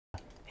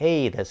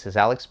Hey, this is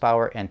Alex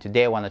Power, and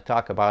today I want to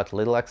talk about a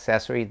little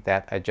accessory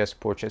that I just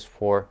purchased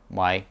for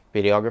my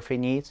videography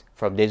needs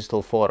from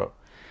Digital Photo.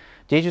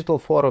 Digital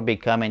Photo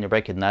becoming a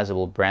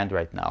recognizable brand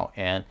right now,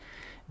 and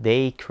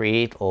they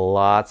create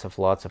lots of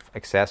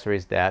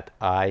accessories that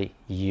I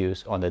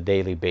use on a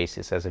daily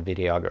basis as a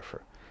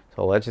videographer.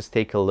 So let's just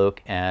take a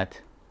look at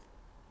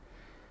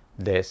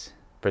this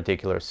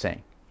particular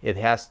thing. It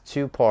has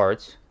two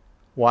parts.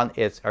 One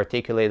is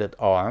articulated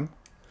arm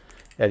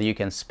that you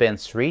can spin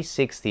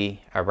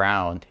 360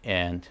 around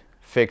and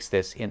fix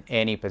this in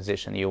any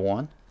position you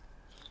want,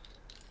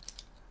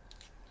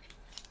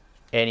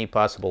 any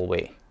possible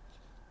way.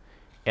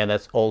 And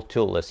that's all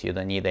toolless. You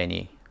don't need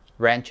any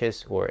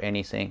wrenches or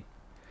anything.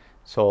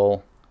 It's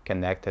all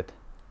connected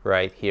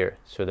right here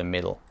through the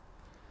middle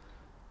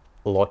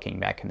locking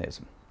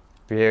mechanism.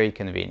 Very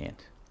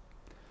convenient.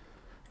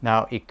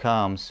 Now it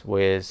comes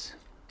with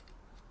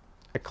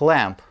a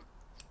clamp.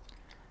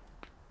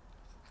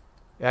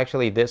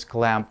 Actually, this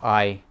clamp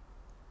I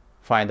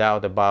find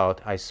out about.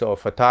 I saw a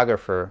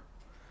photographer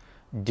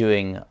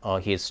doing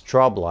his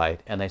strobe light,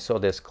 and I saw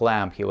this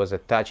clamp. He was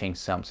attaching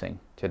something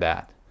to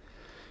that,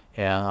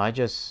 and I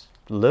just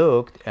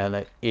looked,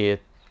 and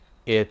it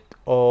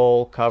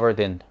all covered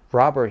in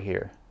rubber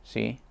here.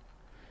 See,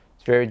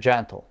 it's very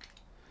gentle.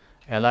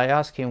 And I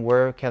asked him,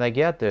 where can I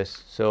get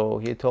this? So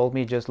he told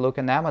me, just look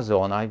on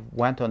Amazon. I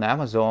went on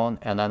Amazon,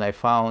 and then I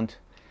found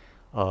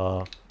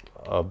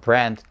a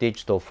brand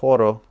Digital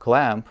Photo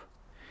clamp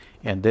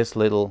and this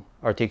little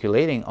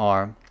articulating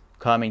arm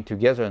coming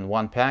together in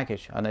one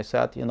package. And I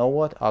said, you know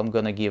what, I'm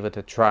gonna give it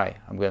a try.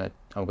 I'm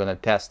gonna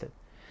test it.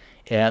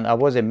 And I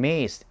was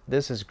amazed.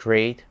 This is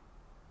great.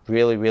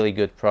 Really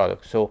good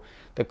product. So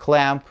the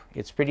clamp,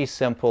 it's pretty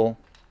simple.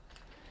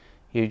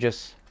 You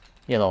just,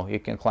 you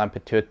can clamp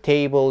it to a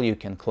table, you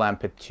can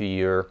clamp it to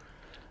your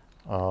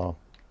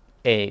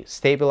a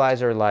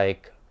stabilizer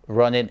like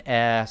Ronin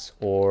S,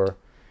 or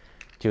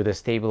to the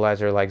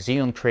stabilizer like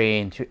Xeon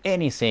Crane, to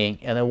anything,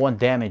 and it won't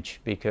damage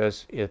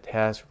because it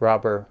has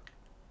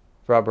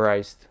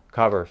rubberized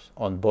covers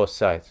on both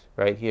sides,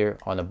 right here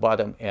on the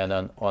bottom and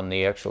on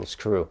the actual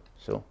screw.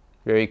 So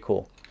very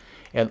cool.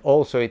 And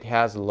also it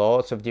has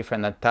lots of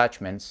different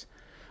attachments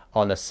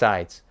on the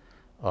sides.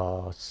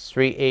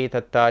 3/8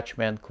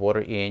 attachment,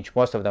 1/4 inch,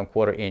 most of them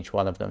 1/4 inch,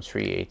 one of them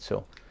 3/8.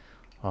 So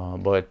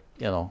but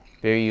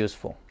very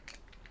useful.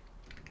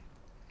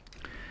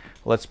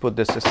 Let's put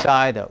this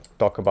aside. I'll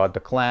talk about the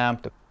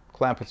clamp. The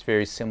clamp is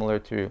very similar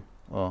to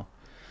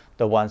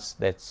the ones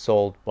that's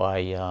sold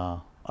by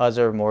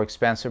other more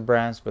expensive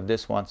brands, but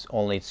this one's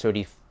only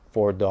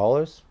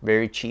 $34.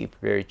 Very cheap,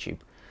 very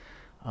cheap.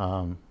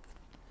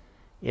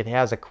 It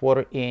has a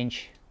 1/4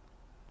 inch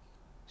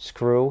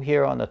screw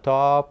here on the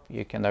top.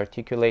 You can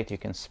articulate, you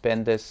can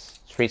spin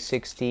this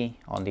 360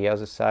 on the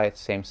other side,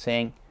 same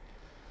thing.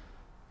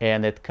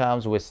 And it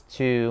comes with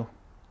two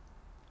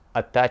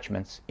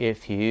attachments.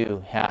 If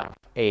you have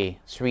a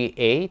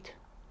 3/8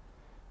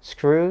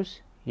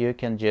 screws, you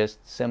can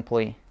just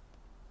simply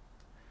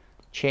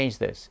change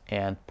this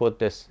and put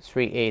this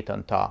 3/8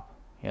 on top.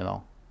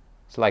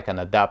 It's like an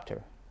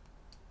adapter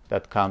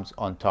that comes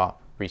on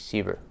top,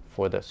 receiver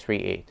for the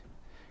 3/8,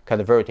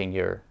 converting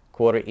your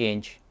 1/4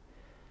 inch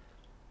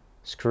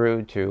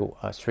screw to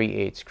a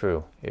 3/8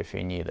 screw if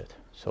you need it.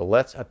 So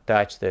let's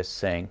attach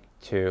this thing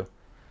to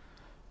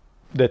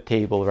the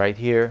table right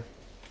here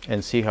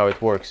and see how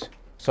it works.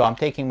 So I'm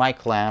taking my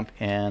clamp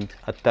and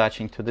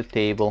attaching to the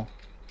table.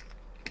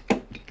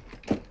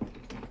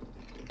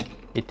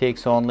 It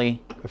takes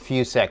only a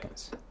few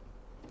seconds.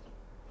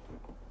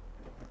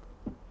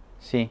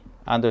 See,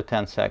 under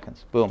 10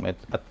 seconds. Boom, it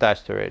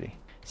attached already.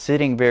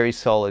 Sitting very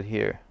solid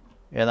here.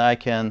 And I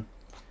can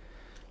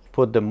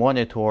put the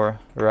monitor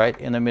right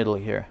in the middle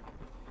here.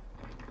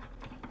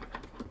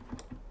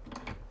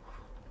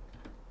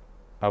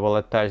 I will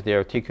attach the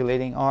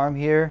articulating arm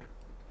here.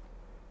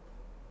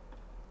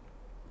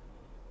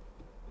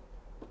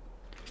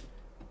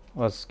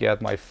 Let's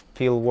get my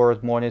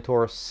Fieldworth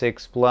monitor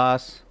 6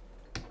 Plus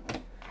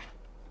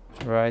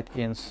right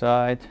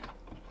inside.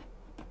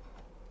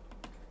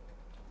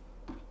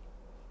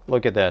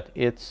 Look at that,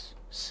 it's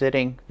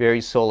sitting very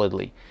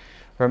solidly.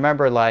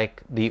 Remember,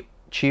 like the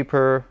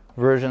cheaper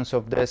versions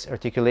of this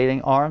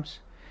articulating arms,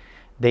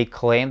 they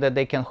claim that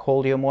they can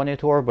hold your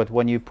monitor, but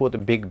when you put a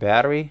big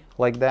battery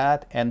like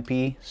that,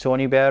 NP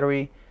Sony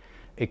battery,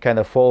 it kind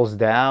of falls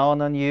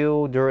down on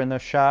you during a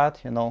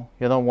shot. You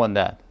don't want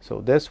that.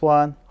 So this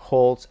one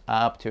holds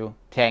up to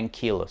 10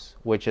 kilos,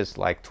 which is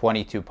like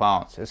 22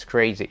 pounds. It's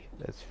crazy.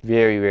 It's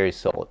very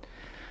solid.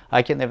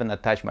 I can even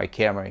attach my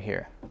camera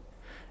here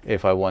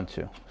if I want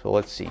to. So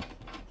let's see.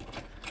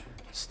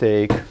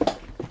 Stake.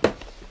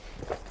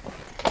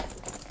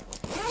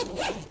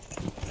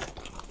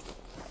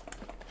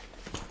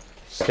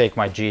 Take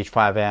my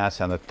GH5S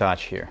and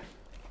attach here.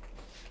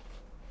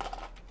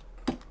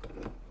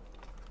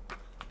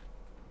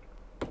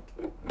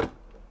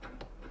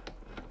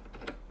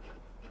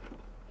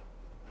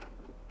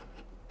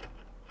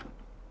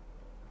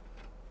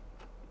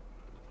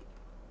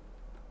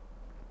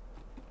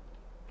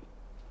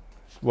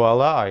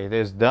 Voila, it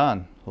is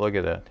done. Look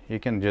at that. You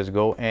can just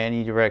go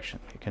any direction.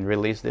 You can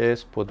release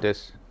this, put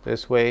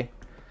this way,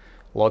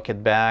 lock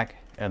it back,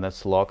 and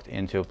it's locked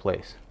into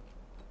place.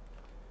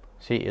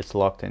 See, it's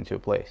locked into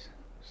place.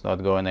 It's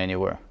not going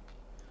anywhere.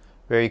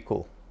 Very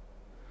cool.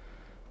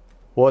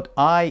 What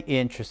I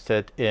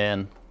interested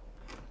in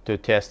to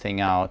testing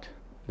out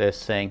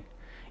this thing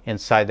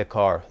inside the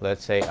car.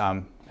 Let's say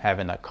I'm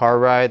having a car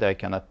ride. I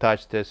can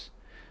attach this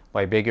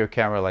by bigger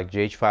camera like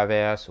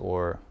GH5S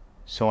or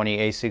Sony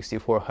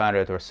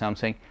a6400 or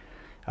something.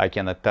 I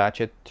can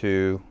attach it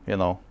to, you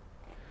know,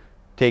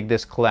 take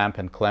this clamp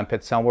and clamp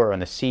it somewhere on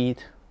the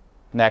seat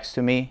next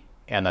to me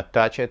and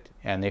attach it.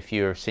 And if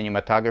you're a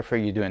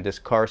cinematographer, you're doing this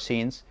car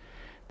scenes,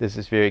 this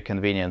is very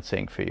convenient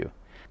thing for you.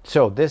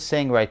 So this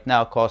thing right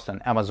now costs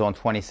on Amazon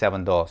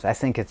 $27. I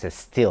think it's a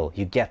steal.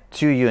 You get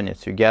 2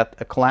 units. You get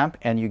a clamp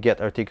and you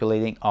get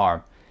articulating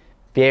arm.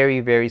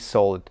 Very, very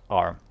solid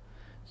arm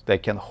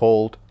that can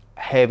hold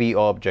heavy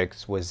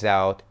objects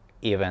without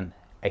even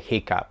a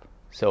hiccup.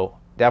 So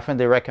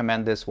definitely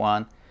recommend this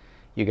one.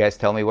 You guys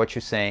tell me what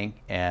you're saying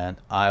and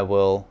I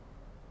will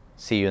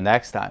see you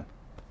next time.